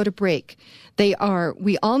 before we go to break, we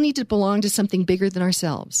all need to belong to something bigger than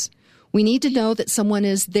ourselves. We need to know that someone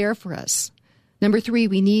is there for us. Number 3,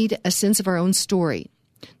 we need a sense of our own story.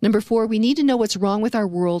 Number 4, we need to know what's wrong with our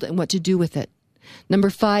world and what to do with it. Number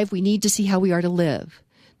 5, we need to see how we are to live.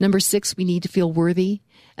 Number 6, we need to feel worthy.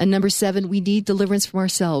 And number 7, we need deliverance from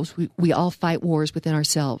ourselves. We all fight wars within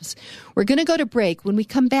ourselves. We're going to go to break. When we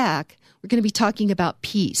come back, we're going to be talking about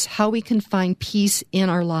peace, how we can find peace in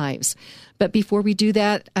our lives. But before we do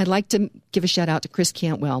that, I'd like to give a shout out to Chris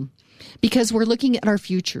Cantwell, because we're looking at our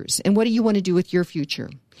futures. And what do you want to do with your future?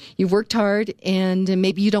 You've worked hard, and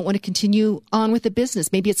maybe you don't want to continue on with the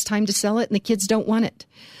business. Maybe it's time to sell it and the kids don't want it.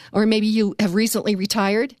 Or maybe you have recently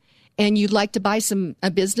retired and you'd like to buy a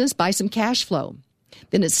business, buy some cash flow.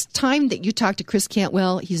 Then it's time that you talk to Chris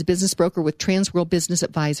Cantwell. He's a business broker with Transworld Business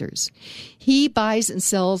Advisors. He buys and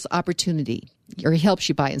sells opportunity, or he helps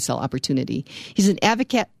you buy and sell opportunity. He's an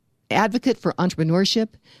advocate for entrepreneurship,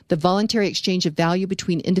 the voluntary exchange of value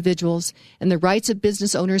between individuals, and the rights of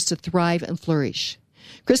business owners to thrive and flourish.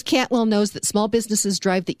 Chris Cantwell knows that small businesses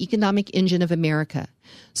drive the economic engine of America.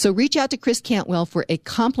 So reach out to Chris Cantwell for a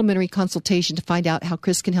complimentary consultation to find out how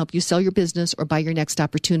Chris can help you sell your business or buy your next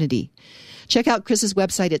opportunity. Check out Chris's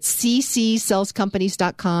website at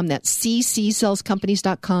ccsellscompanies.com. That's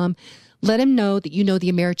ccsellscompanies.com. Let him know that you know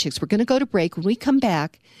the Americhicks. We're going to go to break. When we come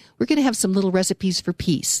back, we're going to have some little recipes for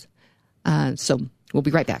peace. So we'll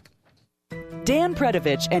be right back. Dan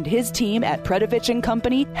Predovich and his team at Predovich &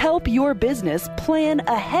 Company help your business plan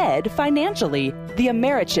ahead financially. The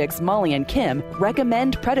Americhicks, Molly and Kim,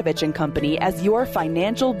 recommend Predovich & Company as your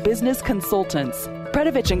financial business consultants.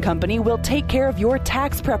 Predovich & Company will take care of your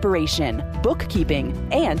tax preparation, bookkeeping,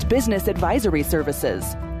 and business advisory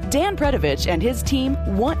services. Dan Predovich and his team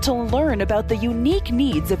want to learn about the unique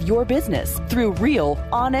needs of your business through real,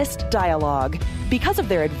 honest dialogue. Because of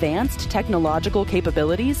their advanced technological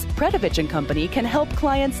capabilities, Predovich & Company can help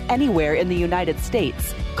clients anywhere in the United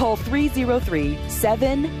States. Call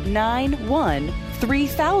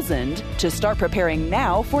 303-791-3000 to start preparing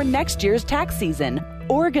now for next year's tax season.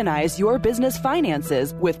 Organize your business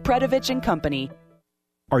finances with Predovich & Company.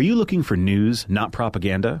 Are you looking for news, not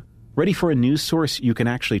propaganda? Ready for a news source you can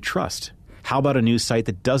actually trust? How about a news site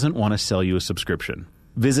that doesn't want to sell you a subscription?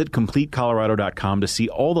 Visit CompleteColorado.com to see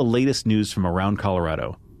all the latest news from around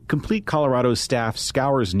Colorado. Complete Colorado's staff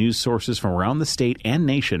scours news sources from around the state and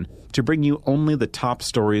nation to bring you only the top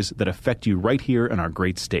stories that affect you right here in our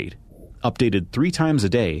great state. Updated 3 times a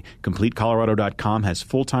day, CompleteColorado.com has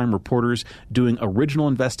full-time reporters doing original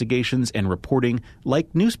investigations and reporting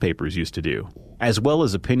like newspapers used to do, as well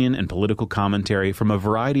as opinion and political commentary from a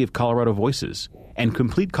variety of Colorado voices. And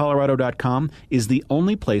CompleteColorado.com is the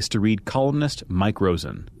only place to read columnist Mike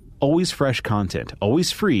Rosen. Always fresh content,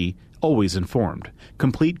 always free, always informed.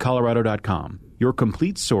 CompleteColorado.com, your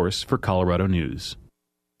complete source for Colorado news.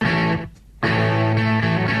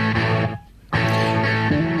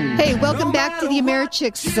 Hey, welcome back to the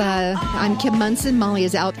Americhicks. I'm Kim Munson. Molly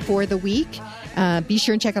is out for the week. Be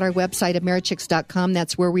sure and check out our website, Americhicks.com.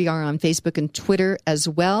 That's where we are on Facebook and Twitter as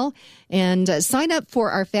well. And sign up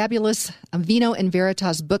for our fabulous Vino and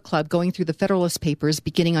Veritas book club going through the Federalist Papers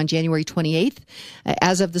beginning on January 28th.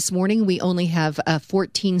 As of this morning, we only have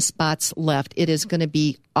 14 spots left. It is going to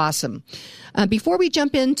be awesome. Before we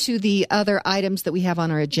jump into the other items that we have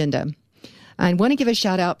on our agenda, I want to give a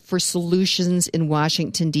shout out for Solutions in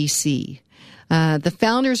Washington, D.C. The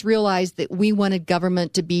founders realized that we wanted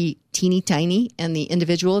government to be teeny tiny and the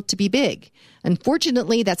individual to be big.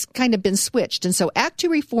 Unfortunately, that's kind of been switched. And so Act 2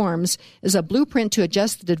 Reforms is a blueprint to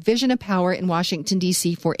adjust the division of power in Washington,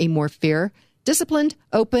 D.C. for a more fair, disciplined,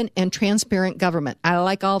 open, and transparent government. I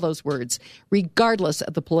like all those words, regardless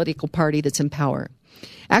of the political party that's in power.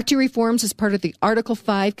 Act 2 Reforms is part of the Article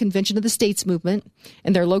 5 Convention of the States movement,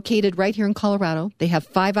 and they're located right here in Colorado. They have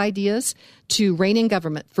 5 ideas to rein in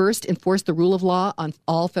government. First, enforce the rule of law on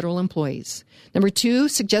all federal employees. Number 2,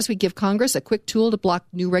 suggest we give Congress a quick tool to block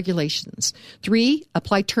new regulations. 3,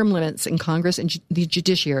 apply term limits in Congress and the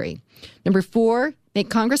judiciary. Number 4, make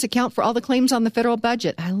Congress account for all the claims on the federal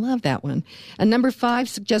budget. I love that one. And number 5,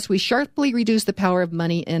 suggests we sharply reduce the power of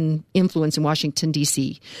money and influence in Washington,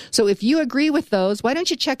 D.C. So if you agree with those, why don't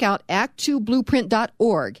you check out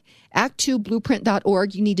act2blueprint.org.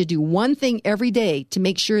 act2blueprint.org. You need to do one thing every day to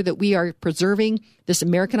make sure that we are preserving this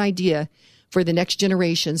American idea for the next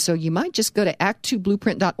generation. So you might just go to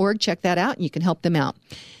act2blueprint.org, check that out, and you can help them out.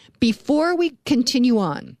 Before we continue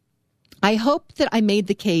on, I hope that I made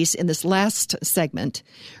the case in this last segment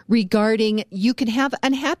regarding you can have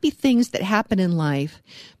unhappy things that happen in life,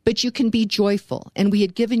 but you can be joyful. And we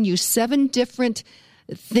had given you 7 different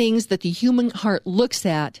things that the human heart looks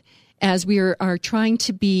at as we are trying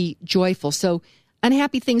to be joyful. So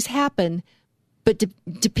unhappy things happen, but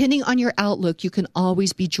depending on your outlook, you can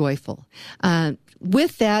always be joyful.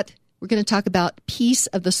 With that, we're going to talk about peace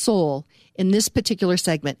of the soul in this particular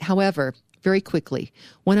segment. However, very quickly,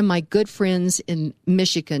 one of my good friends in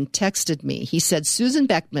Michigan texted me. He said, Susan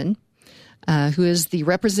Beckman, who is the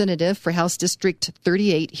representative for House District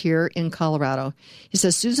 38 here in Colorado, he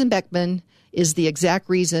says, Susan Beckman is the exact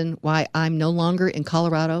reason why I'm no longer in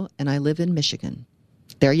Colorado and I live in Michigan.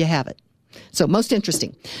 There you have it. So most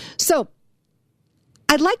interesting. So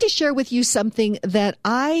I'd like to share with you something that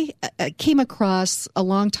I came across a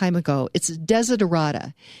long time ago. It's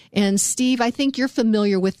desiderata. And Steve, I think you're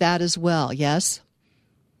familiar with that as well, yes?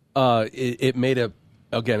 It made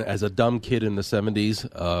again, as a dumb kid in the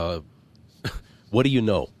 70s, what do you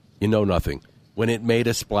know? You know nothing. When it made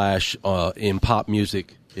a splash in pop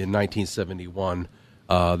music in 1971,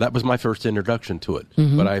 that was my first introduction to it.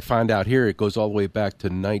 Mm-hmm. But I find out here it goes all the way back to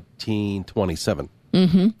 1927.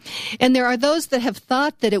 Mm-hmm. And there are those that have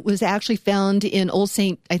thought that it was actually found in Old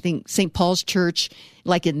St. Paul's Church,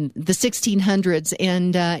 like in the 1600s.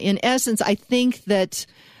 And in essence, I think that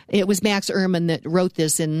it was Max Ehrman that wrote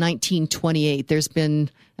this in 1928. There's been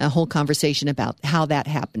a whole conversation about how that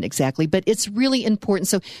happened exactly, but it's really important.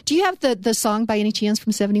 So do you have the song by any chance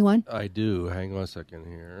from 71? I do. Hang on a second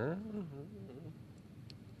here.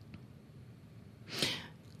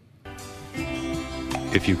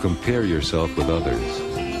 If you compare yourself with others,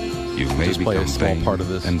 you may just become vain part of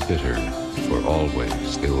this. And bitter, for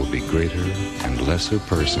always there will be greater and lesser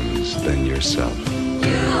persons than yourself. You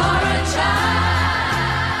are a child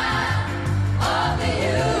of the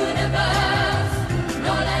universe,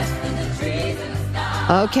 no less than the trees and the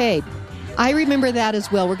stars. Okay. I remember that as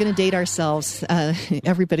well. We're going to date ourselves.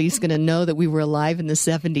 Everybody's going to know that we were alive in the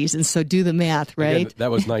 70s, and so do the math, right? Again, that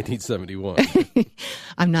was 1971.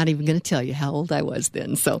 I'm not even going to tell you how old I was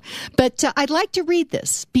then. But I'd like to read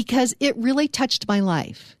this because it really touched my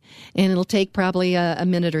life, and it'll take probably a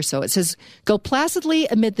minute or so. It says, "Go placidly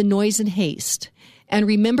amid the noise and haste, and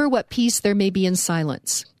remember what peace there may be in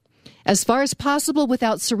silence. As far as possible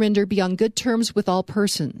without surrender, be on good terms with all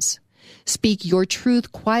persons. Speak your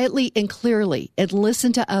truth quietly and clearly, and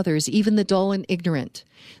listen to others, even the dull and ignorant.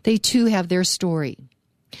 They too have their story.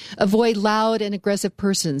 Avoid loud and aggressive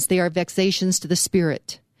persons. They are vexations to the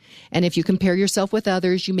spirit. And if you compare yourself with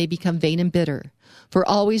others, you may become vain and bitter. For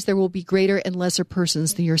always there will be greater and lesser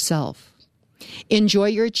persons than yourself. Enjoy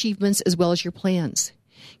your achievements as well as your plans.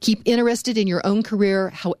 Keep interested in your own career,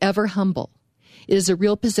 however humble. It is a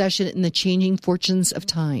real possession in the changing fortunes of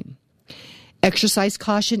time. Exercise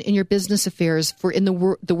caution in your business affairs, for in the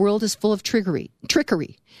world is full of trickery.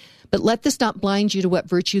 But let this not blind you to what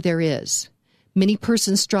virtue there is. Many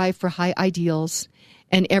persons strive for high ideals,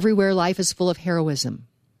 and everywhere life is full of heroism.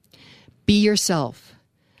 Be yourself.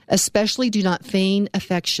 Especially do not feign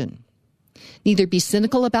affection. Neither be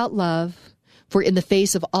cynical about love, for in the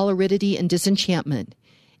face of all aridity and disenchantment,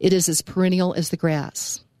 it is as perennial as the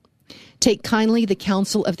grass. Take kindly the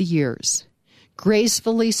counsel of the years,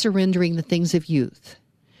 gracefully surrendering the things of youth.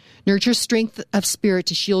 Nurture strength of spirit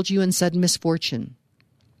to shield you in sudden misfortune.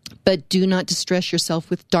 But do not distress yourself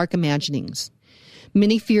with dark imaginings.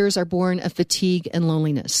 Many fears are born of fatigue and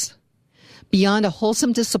loneliness. Beyond a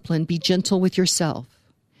wholesome discipline, be gentle with yourself.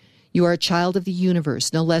 You are a child of the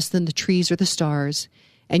universe, no less than the trees or the stars,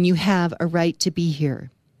 and you have a right to be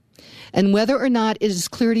here. And whether or not it is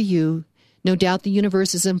clear to you, no doubt the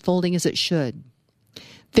universe is unfolding as it should.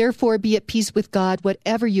 Therefore, be at peace with God,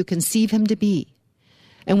 whatever you conceive him to be.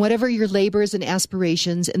 And whatever your labors and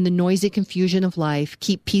aspirations in the noisy confusion of life,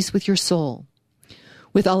 keep peace with your soul.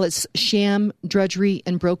 With all its sham, drudgery,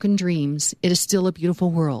 and broken dreams, it is still a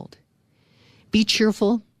beautiful world. Be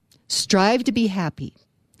cheerful. Strive to be happy.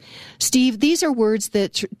 Steve, these are words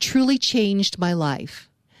that truly changed my life.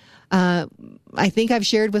 I think I've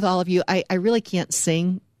shared with all of you, I really can't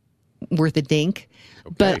sing worth a dink,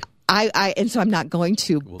 but and so I'm not going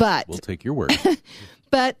to, but we'll take your word.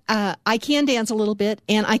 But I can dance a little bit,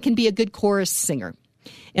 and I can be a good chorus singer.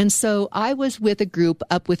 And so I was with a group,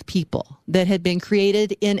 Up With People, that had been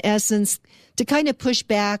created in essence to kind of push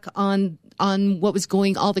back on what was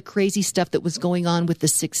all the crazy stuff that was going on with the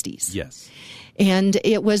 60s. Yes. And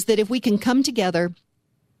it was that if we can come together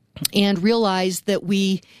and realize that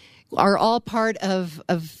we are all part of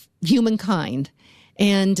humankind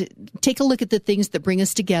and take a look at the things that bring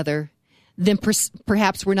us together, then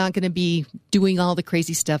perhaps we're not going to be doing all the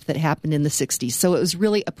crazy stuff that happened in the 60s. So it was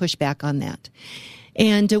really a pushback on that.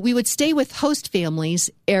 And we would stay with host families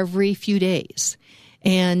every few days.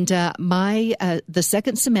 And the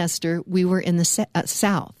second semester, we were in the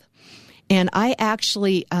South. And I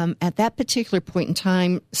actually, at that particular point in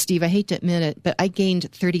time, Steve, I hate to admit it, but I gained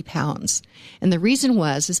 30 pounds. And the reason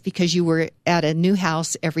is because you were at a new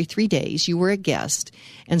house every 3 days. You were a guest.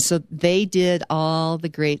 And so they did all the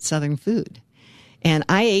great Southern food. And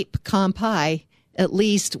I ate pecan pie at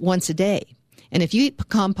least once a day. And if you eat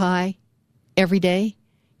pecan pie every day,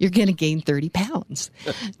 you're going to gain 30 pounds.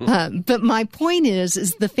 But my point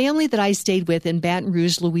is the family that I stayed with in Baton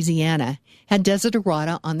Rouge, Louisiana, had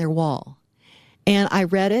Desiderata on their wall. And I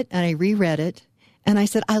read it and I reread it. And I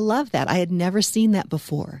said, I love that. I had never seen that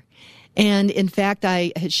before. And in fact,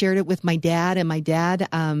 I had shared it with my dad, and my dad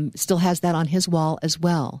still has that on his wall as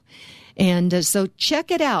well. And so check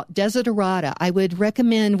it out, Desiderata. I would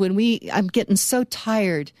recommend I'm getting so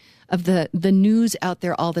tired of the news out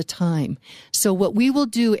there all the time. So what we will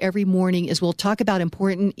do every morning is we'll talk about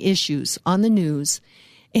important issues on the news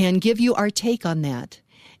and give you our take on that.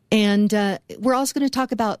 And we're also going to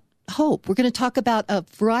talk about hope. We're going to talk about a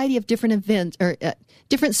variety of different events or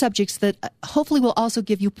different subjects that hopefully will also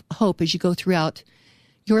give you hope as you go throughout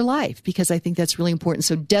your life, because I think that's really important.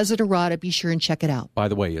 So Desiderata, be sure and check it out. By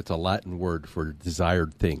the way, it's a Latin word for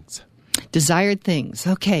desired things. Desired things.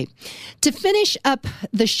 Okay. To finish up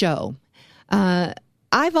the show,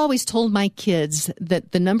 I've always told my kids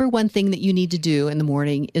that the number one thing that you need to do in the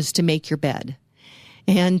morning is to make your bed.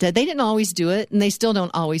 And they didn't always do it, and they still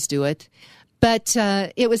don't always do it. But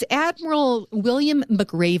it was Admiral William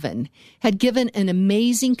McRaven had given an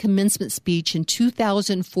amazing commencement speech in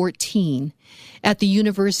 2014 at the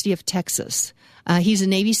University of Texas. He's a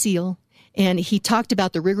Navy SEAL, and he talked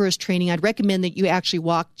about the rigorous training. I'd recommend that you actually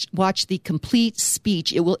watch the complete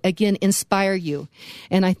speech. It will, again, inspire you.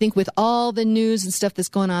 And I think with all the news and stuff that's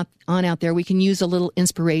going on out there, we can use a little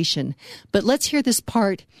inspiration. But let's hear this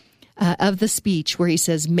part of the speech where he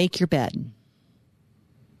says, make your bed.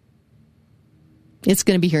 It's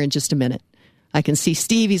going to be here in just a minute. I can see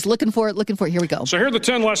Steve. He's looking for it. Here we go. So here are the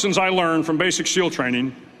 10 lessons I learned from basic SEAL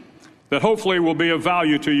training that hopefully will be of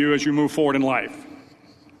value to you as you move forward in life.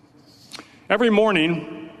 Every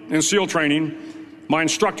morning in SEAL training, my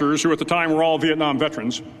instructors, who at the time were all Vietnam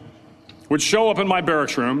veterans, would show up in my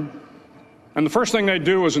barracks room, and the first thing they'd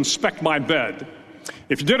do was inspect my bed.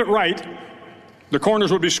 If you did it right, the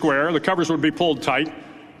corners would be square, the covers would be pulled tight,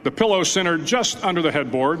 the pillow centered just under the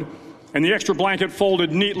headboard, and the extra blanket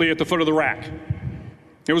folded neatly at the foot of the rack.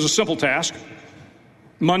 It was a simple task,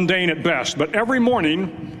 mundane at best, but every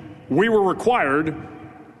morning we were required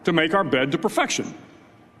to make our bed to perfection.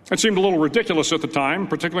 It seemed a little ridiculous at the time,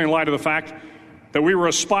 particularly in light of the fact that we were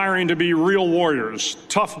aspiring to be real warriors,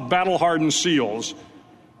 tough, battle-hardened SEALs.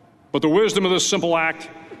 But the wisdom of this simple act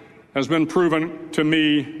has been proven to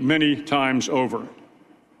me many times over.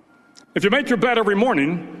 If you make your bed every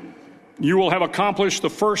morning, you will have accomplished the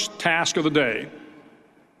first task of the day.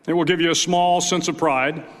 It will give you a small sense of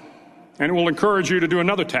pride, and it will encourage you to do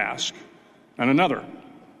another task, and another,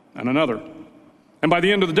 and another. And by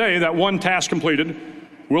the end of the day, that one task completed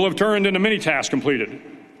will have turned into many tasks completed,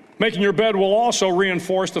 Making your bed will also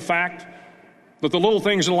reinforce the fact that the little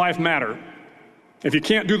things in life matter. If you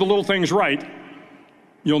can't do the little things right,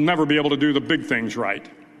 you'll never be able to do the big things right.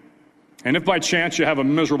 And if by chance you have a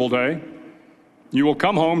miserable day, you will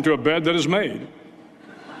come home to a bed that is made,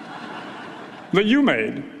 that you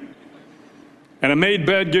made. And a made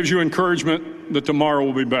bed gives you encouragement that tomorrow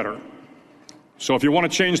will be better. So if you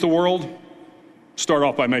want to change the world, start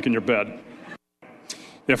off by making your bed.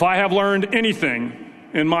 If I have learned anything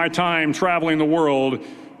in my time traveling the world,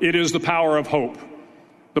 it is the power of hope.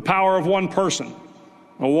 The power of one person,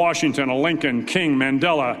 a Washington, a Lincoln, King,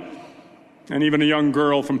 Mandela, and even a young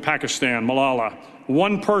girl from Pakistan, Malala.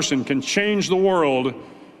 One person can change the world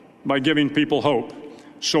by giving people hope.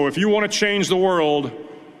 So if you want to change the world,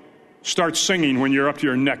 start singing when you're up to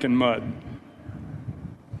your neck in mud.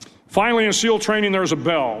 Finally, in SEAL training, there's a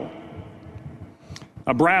bell.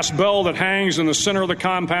 A brass bell that hangs in the center of the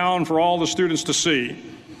compound for all the students to see.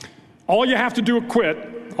 All you have to do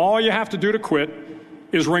to quit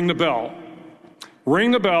is ring the bell. Ring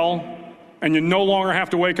the bell, and you no longer have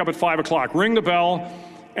to wake up at 5 o'clock. Ring the bell,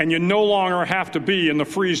 and you no longer have to be in the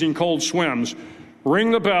freezing cold swims. Ring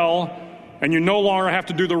the bell, and you no longer have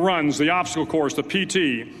to do the runs, the obstacle course, the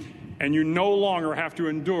PT, and you no longer have to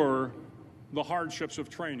endure the hardships of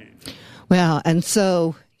training. Well, and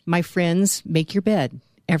so, my friends, make your bed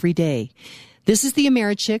every day. This is the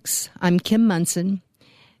Americhicks. I'm Kim Munson,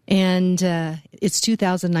 and it's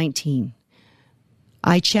 2019.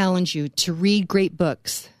 I challenge you to read great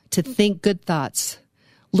books, to think good thoughts,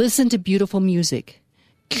 listen to beautiful music,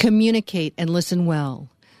 communicate and listen well,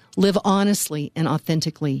 live honestly and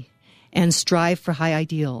authentically, and strive for high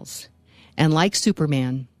ideals. And like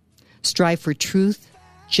Superman, strive for truth,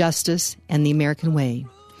 justice, and the American way.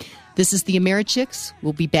 This is the Americhicks.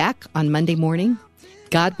 We'll be back on Monday morning.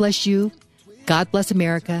 God bless you, God bless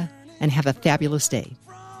America, and have a fabulous day.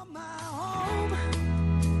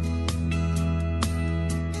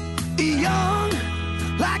 Young,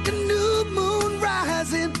 like a